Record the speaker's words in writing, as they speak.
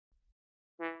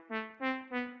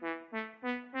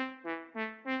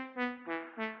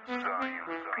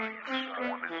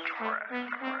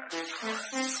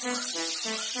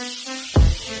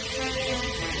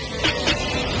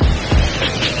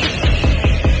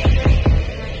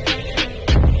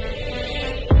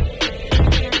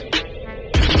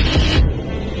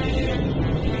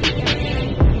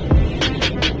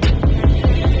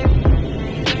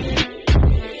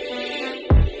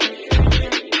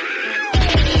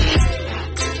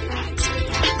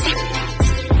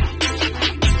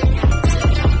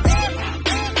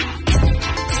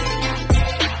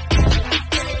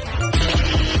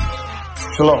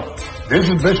Shalom. This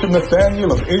is Bishop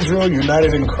Nathaniel of Israel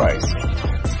United in Christ.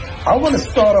 I want to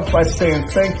start off by saying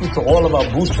thank you to all of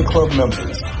our Booster Club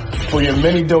members for your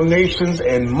many donations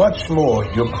and much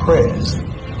more, your prayers.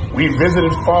 We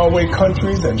visited faraway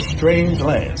countries and strange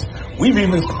lands. We've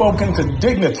even spoken to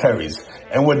dignitaries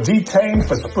and were detained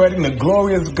for spreading the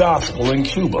glorious gospel in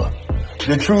Cuba.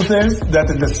 The truth is that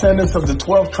the descendants of the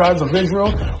 12 tribes of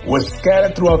Israel were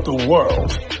scattered throughout the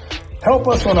world. Help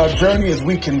us on our journey as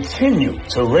we continue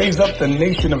to raise up the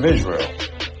nation of Israel.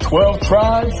 12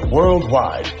 tribes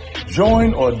worldwide.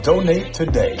 Join or donate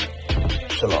today.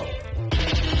 Shalom.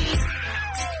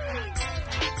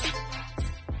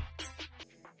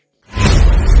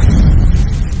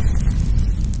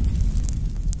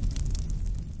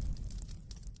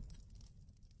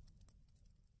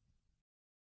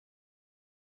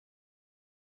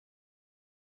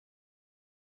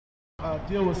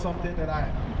 Deal with something that I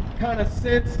kind of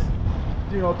sense,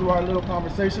 through our little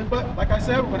conversation. But like I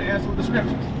said, we're going to answer with the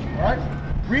scriptures. All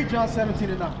right? Read John 17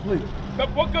 and 9, please. The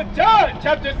book of John,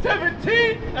 chapter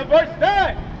 17 and verse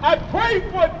 9. I pray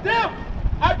for them.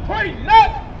 I pray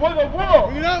not for the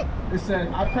world. It says,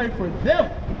 I pray for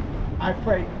them. I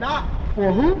pray not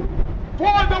for who?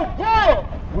 For the world.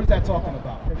 What is that talking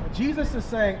about? If Jesus is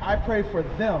saying, I pray for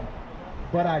them,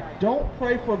 but I don't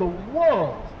pray for the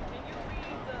world.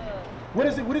 What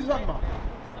is he talking about?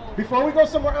 Before we go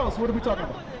somewhere else, what are we talking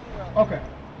about? Okay.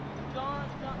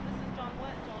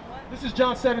 This is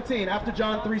John 17, after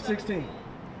John 3:16.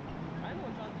 I know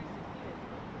what John 3:16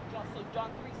 is. So John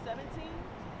 3:17?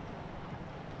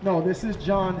 No, this is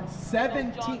John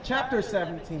 17, chapter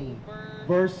 17,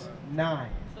 verse 9.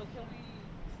 So can we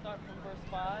start from verse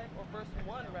 5, or verse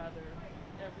 1 rather,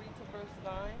 and read to verse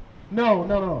 9?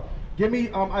 No. Give me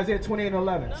Isaiah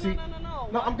 28:11.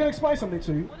 No, I'm going to explain something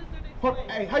to you. What is there to explain?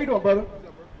 Hey, how you doing, brother?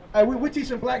 We're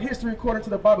teaching Black history according to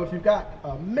the Bible. If you've got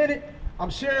a minute, I'm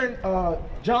sharing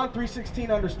John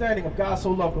 3:16 understanding of God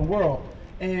so loved the world,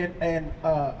 and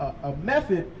a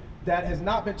method that has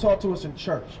not been taught to us in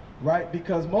church, right?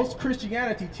 Because most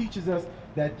Christianity teaches us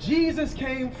that Jesus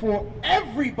came for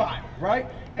everybody, right?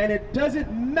 And it doesn't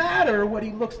matter what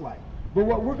he looks like. But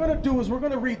what we're going to do is we're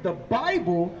going to read the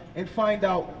Bible and find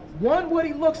out, one, what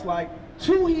he looks like,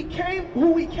 two,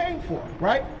 who he came for,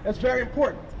 right? That's very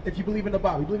important if you believe in the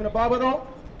Bible. You believe in the Bible at all?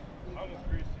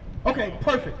 Okay,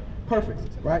 perfect,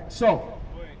 right? So,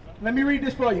 let me read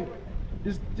this for you.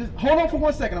 Just hold on for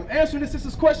 1 second. I'm answering this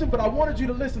sister's question, but I wanted you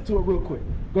to listen to it real quick.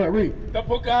 Go ahead, read. The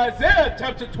book of Isaiah,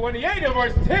 chapter 28 and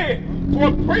verse 10.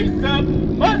 For precept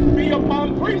must be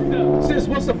upon precept. Sis,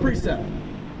 what's a precept?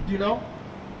 Do you know?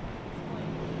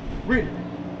 Read it.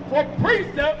 For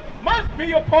precept must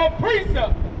be upon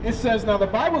precept. It says, now the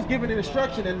Bible's giving an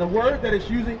instruction, and the word that it's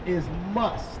using is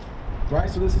must. Right?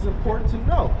 So this is important to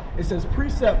know. It says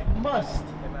precept must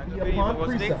be upon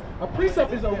precept. A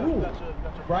precept is a rule.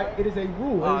 Right? It is a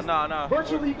rule.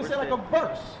 Virtually, you can say like a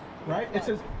verse. Right? It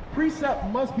says precept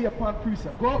must be upon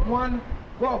precept. Go up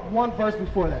one verse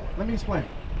before that. Let me explain.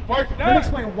 Verse 9. Let me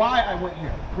explain why I went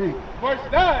here. Read.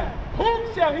 Verse 9.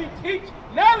 Whom shall he teach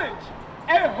knowledge?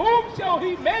 And whom shall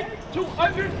he make to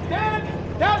understand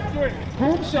doctrine?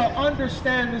 Whom shall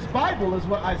understand this Bible is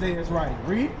what Isaiah is writing.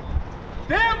 Read.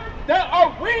 Them that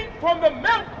are weaned from the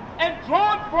milk and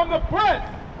drawn from the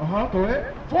breast. Go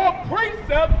ahead. For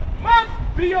precept must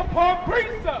be upon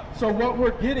precept. So what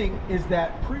we're getting is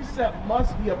that precept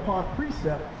must be upon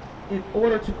precept in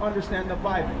order to understand the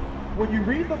Bible. When you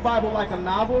read the Bible like a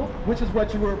novel, which is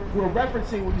what you were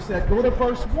referencing when you said go to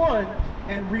verse 1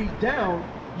 and read down,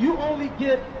 you only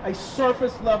get a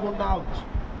surface level knowledge.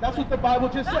 That's what the Bible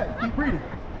just said. Keep reading.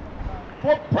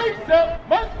 For precept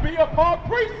must be upon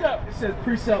precept. It says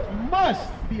precept must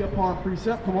be upon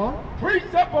precept. Come on.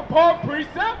 Precept upon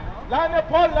precept, line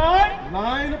upon line.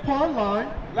 Line upon line.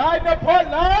 Line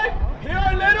upon line, here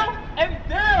a little and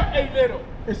there a little.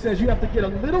 It says you have to get a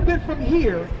little bit from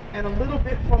here and a little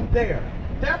bit from there.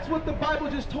 That's what the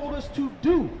Bible just told us to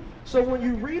do. So when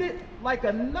you read it like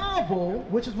a novel,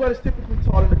 which is what is typically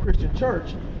taught in the Christian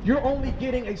church, you're only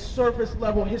getting a surface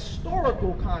level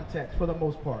historical context for the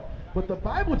most part. But the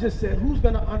Bible just said, who's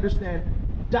going to understand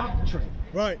doctrine?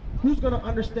 Right. Who's going to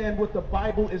understand what the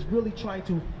Bible is really trying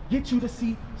to get you to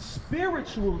see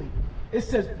spiritually? It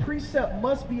says precept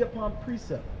must be upon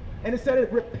precept. And it said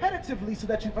it repetitively so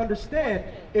that you understand.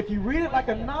 If you read it like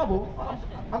a novel,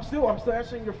 I'm still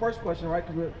answering your first question, right?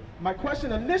 Because my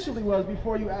question initially was,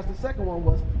 before you asked the second one,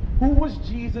 was who was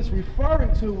Jesus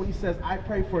referring to when he says, I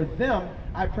pray for them,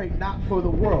 I pray not for the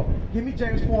world? Give me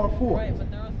James 4:4. Right, but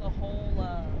there was a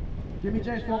whole... Give me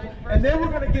James 4:4. And then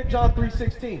we're going to get John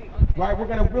 3:16, right? We're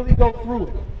going to really go through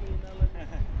it.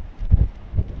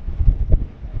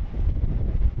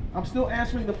 I'm still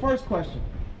answering the first question,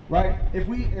 right? If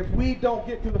we don't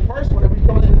get through the first one, if we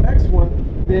go to the next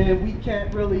one, then we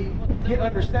can't really get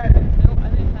understanding. No, I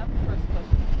didn't have the first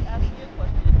question. You asked me a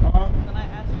question, then I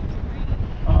asked you to read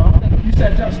it. You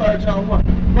said start at John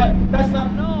 1, but that's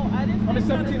not. No, I didn't. I mean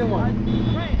 17 and 1.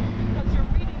 Right, because you're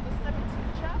reading the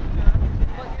 17th chapter,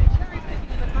 but you're cherry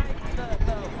picking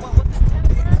what was the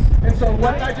 10th verse? And so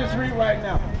what did I just read right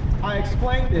now? I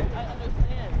explained it. I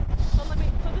understand. So this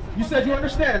is. You said you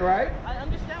understand, right? I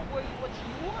understand what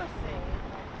you are saying.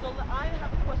 So I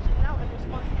have a question now in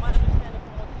response to my understanding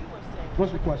from what you were saying.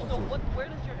 What's your question, So sis? where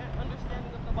does your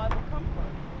understanding of the Bible come from?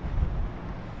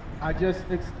 I just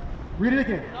read it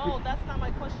again. No, that's not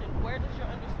my question. Where does your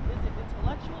understanding? Is it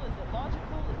intellectual? Is it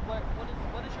logical?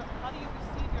 What is your? How do you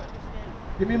receive your understanding?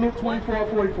 Give me Luke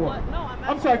 24:44. What? No,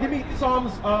 I'm sorry. Give me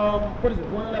Psalms. What is it?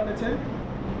 111 and 10.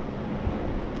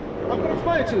 I'm going to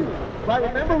explain it to you. Right?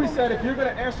 Remember, we said if you're going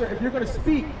to answer, if you're going to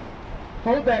speak,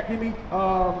 hold that. Give me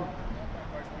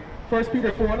 1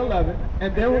 Peter 4:11,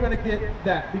 and then we're going to get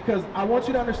that, because I want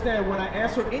you to understand when I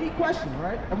answer any question,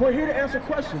 right? And we're here to answer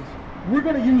questions. We're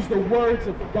going to use the words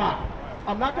of God.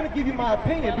 I'm not going to give you my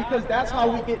opinion, because that's how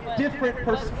we get different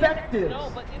perspectives,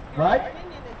 right?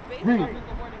 Read.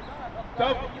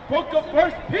 The book of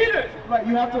 1 Peter. Right,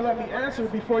 you have to let me answer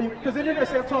before you, because then you're going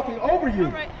to say I'm talking over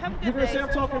you. You're going to say I'm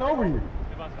talking over you.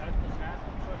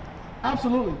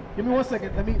 Absolutely. Give me 1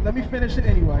 second. Let me finish it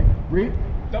anyway. Read.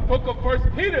 The book of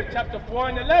 1 Peter, chapter 4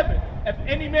 and 11. If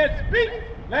any man speak,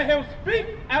 let him speak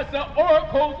as the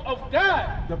oracles of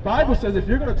God. The Bible says if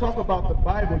you're going to talk about the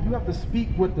Bible, you have to speak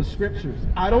with the scriptures.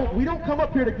 We don't come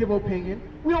up here to give opinion.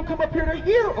 We don't come up here to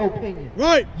hear opinion.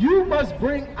 Right. You must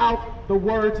bring out the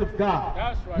words of God.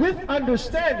 That's right. With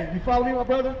understanding. You follow me, my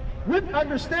brother? With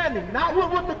understanding. Not with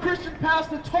what the Christian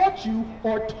pastor taught you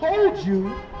or told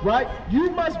you, right? You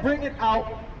must bring it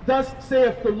out. Thus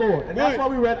saith the Lord. And that's why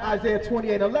we read Isaiah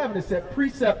 28:11. It said,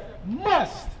 precept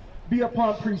must be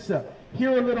upon precept.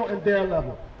 Here a little and there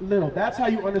a little. That's how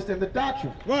you understand the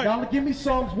doctrine. Right. Now give me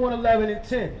Psalms 111 and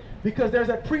 10. Because there's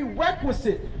a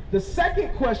prerequisite. The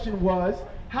second question was,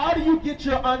 how do you get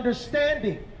your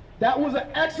understanding? That was an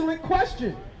excellent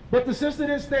question. But the sister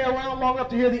didn't stay around long enough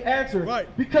to hear the answer. Right.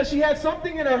 Because she had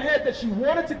something in her head that she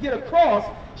wanted to get across.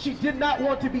 She did not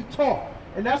want to be taught.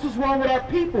 And that's what's wrong with our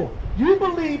people. You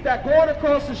believe that going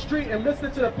across the street and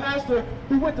listening to the pastor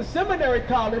who went to seminary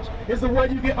college is the way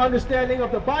you get understanding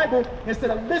of the Bible, instead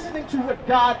of listening to what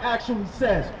God actually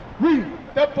says. Read.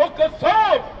 The book of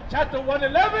Psalms, chapter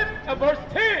 111 and verse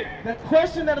 10. The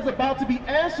question that is about to be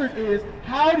answered is,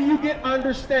 how do you get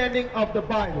understanding of the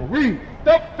Bible? Read.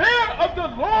 The fear of the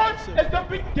Lord is the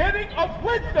beginning of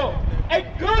wisdom. A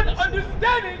good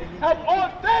understanding have all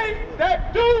they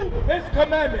that do his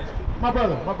commandments. My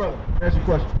brother, ask your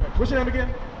question. What's your name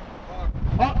again?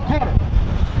 Carter.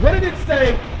 What did it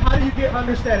say? How do you get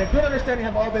understanding? Good understanding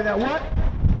have all they that what?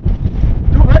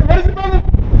 What is it, brother?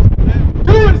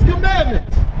 Do his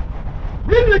commandments.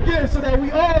 Read it again so that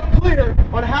we all clear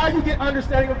on how you get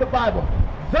understanding of the Bible.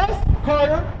 Thus,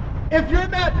 Carter, if you're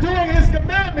not doing his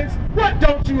commandments, what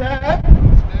don't you have?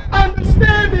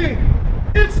 Understanding.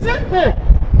 It's simple.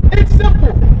 It's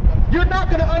simple. You're not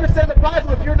going to understand the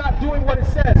Bible if you're not doing what it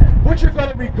says. What you're going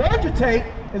to regurgitate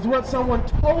is what someone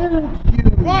told you.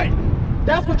 Right.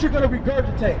 That's what you're going to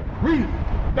regurgitate. Read.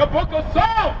 The book of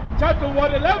Psalms, chapter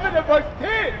 111 and verse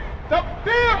 10. The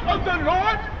fear of the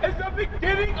Lord is the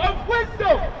beginning of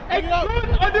wisdom. A good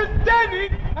understanding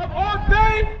have all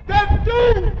they that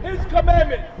do his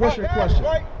commandments. What's your question?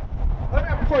 Right.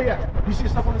 Before you ask, you see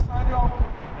stuff on the side, y'all?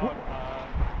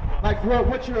 Like,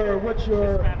 what's your...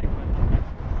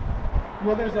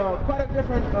 Well, there's quite a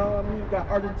different, you've got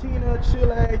Argentina,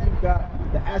 Chile, you've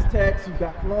got the Aztecs, you've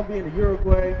got Colombia and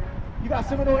Uruguay. You got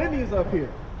Seminole Indians up here.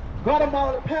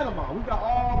 Guatemala and Panama. We've got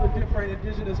all the different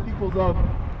indigenous peoples of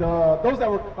those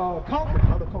that were conquered,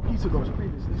 other conquistadors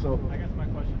previously. So I guess my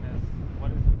question is,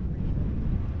 what is a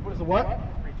creature? What is a what?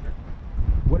 Creature.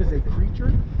 What is a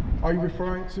creature? Are you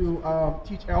referring to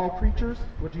teach all creatures,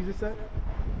 what Jesus said?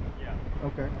 Yeah.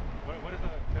 Okay. What is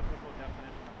a biblical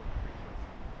definition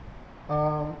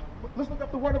of a creature? Let's look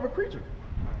up the word of a creature.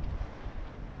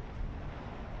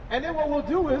 And then what we'll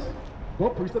do is go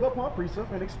precept upon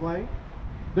precept and explain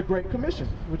the Great Commission,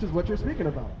 which is what you're speaking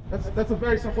about. That's a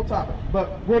very simple topic,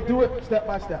 but we'll do it step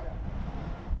by step.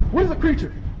 What is a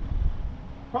creature?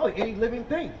 Probably any living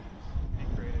thing.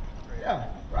 Yeah,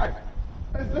 right.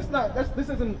 This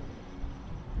isn't.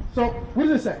 So what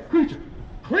does it say? Creature.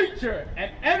 Creature,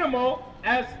 an animal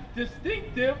as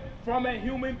distinctive from a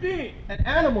human being. An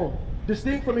animal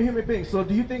distinct from a human being. So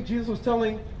do you think Jesus was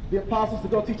telling the apostles to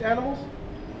go teach animals?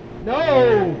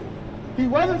 No. He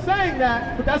wasn't saying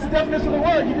that, but that's the definition of the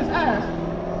word you just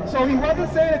asked. So he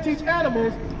wasn't saying to teach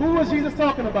animals. Who was Jesus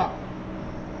talking about?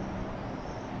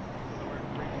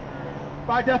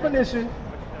 By definition.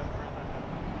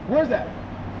 Where's that?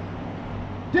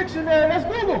 Dictionary, that's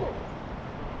Google.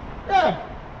 Yeah,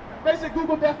 basic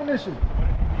Google definition.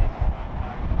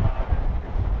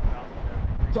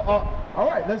 So, all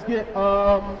right, let's get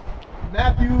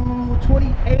Matthew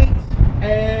 28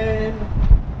 and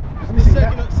let me see,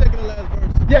 Second to last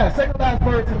verse. yeah, second to last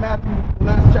verse in Matthew, the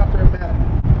last chapter of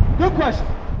Matthew. Good question.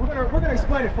 We're gonna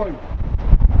explain it for you.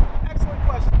 Excellent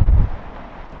question.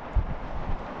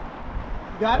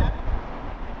 You got it?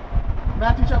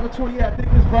 Matthew chapter 28, I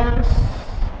think this verse.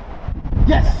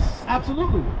 Yes,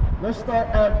 absolutely. Let's start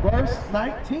at verse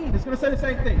 19. It's going to say the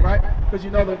same thing, right? Because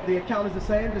you know that the account is the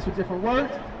same, just with different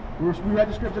words. We read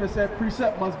the scripture that said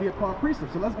precept must be upon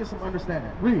precept. So let's get some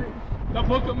understanding. Read. The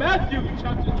book of Matthew,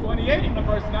 chapter 28, and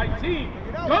verse 19.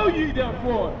 Go ye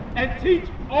therefore, and teach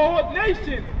all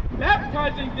nations,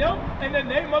 baptizing them in the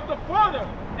name of the Father,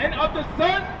 and of the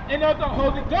Son, and of the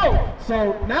Holy Ghost.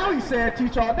 So now he said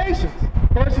teach all nations.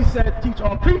 First he said teach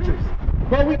all creatures.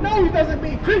 But we know he doesn't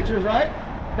mean creatures, right?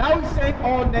 Now he's saying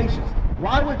all nations.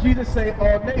 Why would Jesus say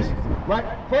all nations, right?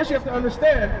 First you have to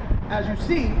understand, as you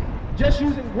see, just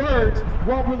using words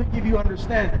won't really give you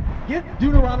understanding. Get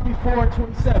Deuteronomy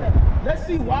 4:27. Let's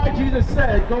see why Jesus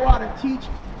said go out and teach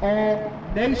all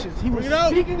nations. He was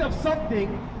speaking of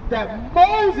something that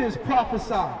Moses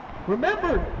prophesied.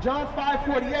 Remember, John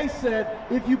 5:48 said,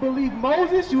 if you believe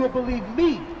Moses, you will believe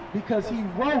me, because he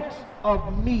wrote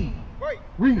of me.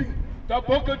 Read. The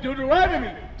book of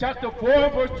Deuteronomy, chapter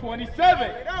 4, verse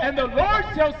 27. And the Lord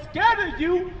shall scatter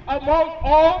you among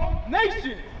all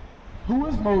nations. Who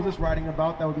is Moses writing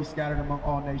about that would be scattered among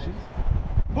all nations?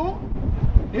 Who?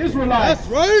 Israelites. That's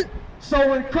right. So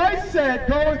when Christ said,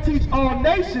 go and teach all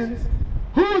nations,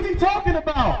 who was he talking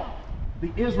about?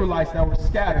 The Israelites that were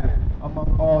scattered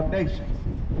among all nations.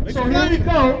 So here we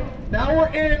go. Now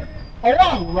we're in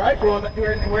Oahu, right?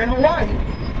 We're in Hawaii.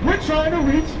 We're trying to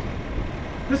reach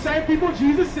the same people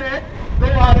Jesus said, go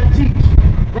out and teach.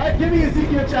 Right? Give me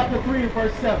Ezekiel chapter 3 and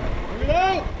verse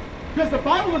 7. Because the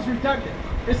Bible is redundant.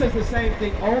 It says the same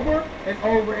thing over and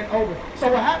over and over.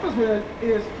 So what happens with it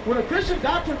is when a Christian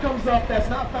doctrine comes up that's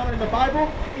not found in the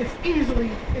Bible, it's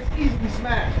easily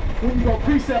smashed when you go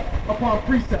precept upon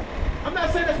precept. I'm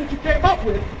not saying that's what you came up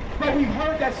with, but we've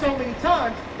heard that so many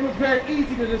times, it was very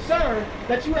easy to discern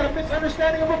that you had a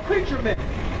misunderstanding of what creature meant.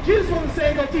 Jesus wasn't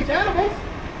saying go teach animals,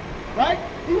 right?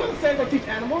 He wasn't saying go teach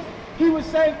animals. He was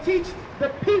saying teach the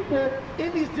people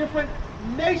in these different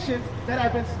nations that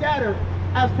have been scattered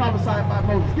as prophesied by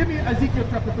Moses. Give me Ezekiel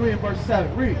chapter 3 and verse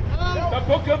 7. Read. The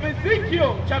book of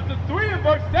Ezekiel, chapter 3 and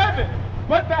verse 7.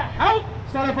 But the house,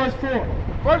 Start at verse 4.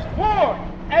 verse 4.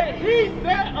 And he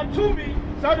said unto me,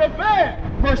 Son of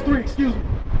man. Verse 3, excuse me.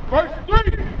 Verse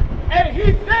 3. And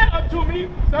he said unto me,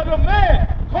 Son of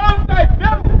man, cause thy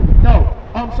belly. No,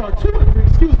 I'm sorry, 2 and 3,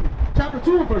 excuse me. Chapter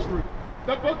 2 and verse 3.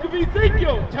 The book of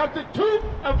Ezekiel, chapter 2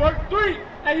 and verse 3.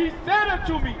 And he said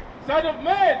unto me, Son of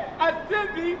man, I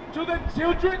send thee to the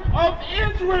children of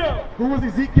Israel. Who was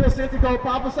Ezekiel sent to go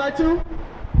prophesy to?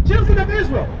 Children of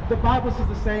Israel. The Bible says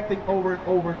the same thing over and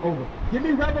over and over. Give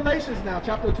me Revelations now,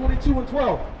 chapter 22 and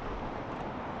 12.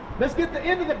 Let's get the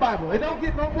end of the Bible. It don't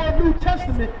get no more New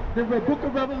Testament than the book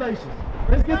of Revelations.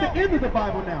 Let's get the end of the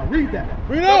Bible now. Read that.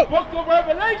 Read The up. book of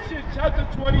Revelation, chapter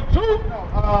 22.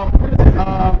 What is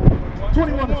it?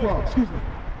 21 to 12, excuse me.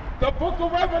 The book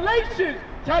of Revelation,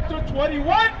 chapter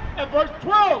 21 and verse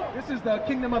 12. This is the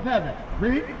kingdom of heaven.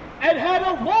 Read. And had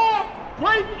a wall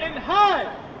great and high,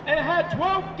 and had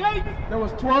 12 gates, There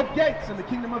was 12 gates in the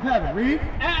kingdom of heaven. Read.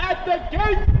 and at the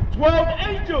gates 12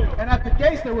 angels. And at the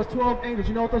gates there was 12 angels.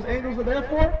 You know what those angels are there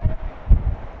for?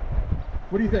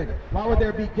 What do you think? Why would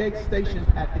there be gates stationed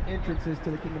at the entrances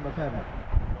to the kingdom of heaven?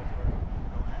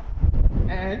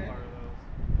 And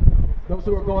those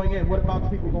who are going in. What about the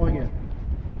people going in?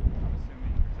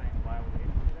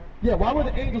 Yeah, why would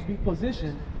the angels be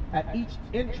positioned at each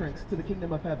entrance to the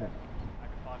kingdom of heaven? I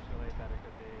could postulate that it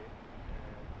could be,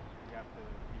 you have to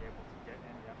be able to get in,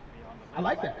 you have to be on the I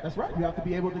like that. That's right. You have to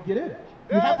be able to get in.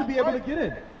 You have to be able to get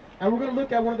in. And we're going to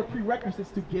look at one of the prerequisites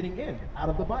to getting in out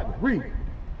of the Bible. Read.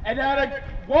 And had a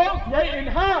wall great and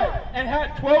high, and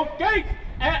had 12 gates,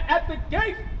 and at the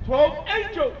gates 12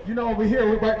 angels. You know, over here,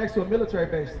 we're right next to a military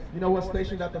base. You know what's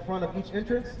stationed at the front of each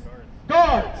entrance?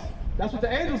 Guards. That's what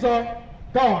the angels are.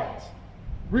 Guards.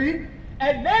 Read.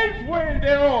 And names written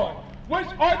thereon, which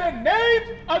are the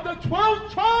names of the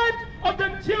 12 tribes of the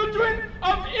children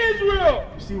of Israel.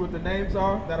 You see what the names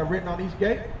are that are written on each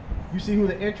gate? You see who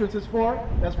the entrance is for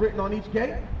that's written on each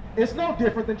gate? It's no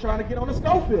different than trying to get on a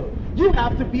Schofield. You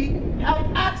have to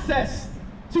have access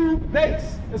to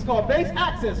base. It's called base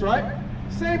access, right?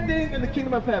 Same thing in the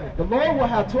kingdom of heaven. The Lord will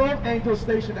have 12 angels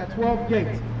stationed at 12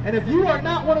 gates. And if you are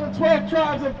not one of the 12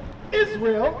 tribes of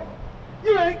Israel,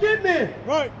 you ain't getting in.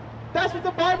 Right. That's what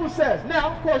the Bible says.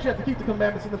 Now, of course, you have to keep the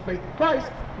commandments in the faith of Christ,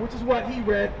 which is what he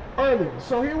read earlier.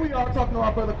 So here we are talking to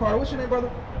our brother Carter. What's your name, brother?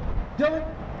 Dylan?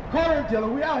 Carter and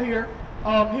Dylan, we out here,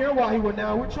 here in Wahiwa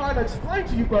now. We're trying to explain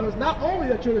to you, brothers, not only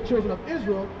that you're the children of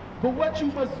Israel, but what you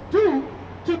must do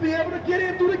to be able to get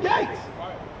in through the gates.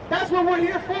 That's what we're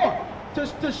here for,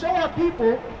 to show our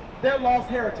people their lost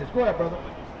heritage. Go ahead, brother.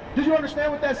 Did you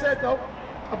understand what that said, though,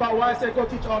 about why I said go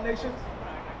teach all nations?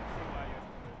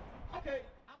 Okay.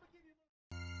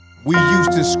 We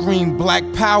used to scream black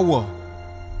power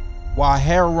while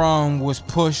Heron was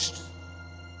pushed.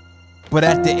 But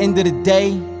at the end of the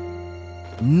day,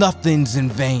 nothing's in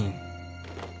vain.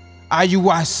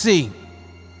 IUIC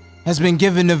has been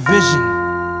given a vision.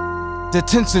 The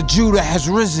tents of Judah has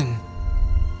risen.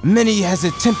 Many has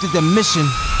attempted the mission.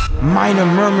 Minor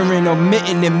murmuring,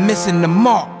 omitting, and missing the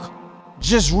mark.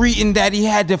 Just reading that he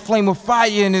had the flame of fire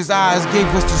in his eyes gave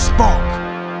us the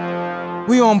spark.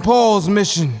 We on Paul's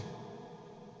mission.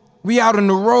 We out on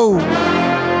the road,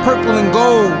 purple and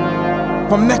gold.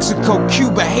 From Mexico,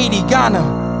 Cuba, Haiti,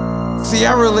 Ghana,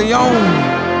 Sierra Leone.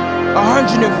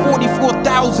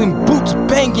 144,000 boots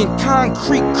banging,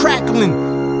 concrete crackling.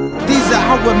 These are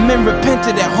how men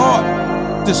repented at heart.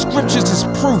 The scriptures is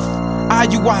proof.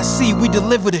 IUIC, we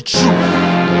deliver the truth.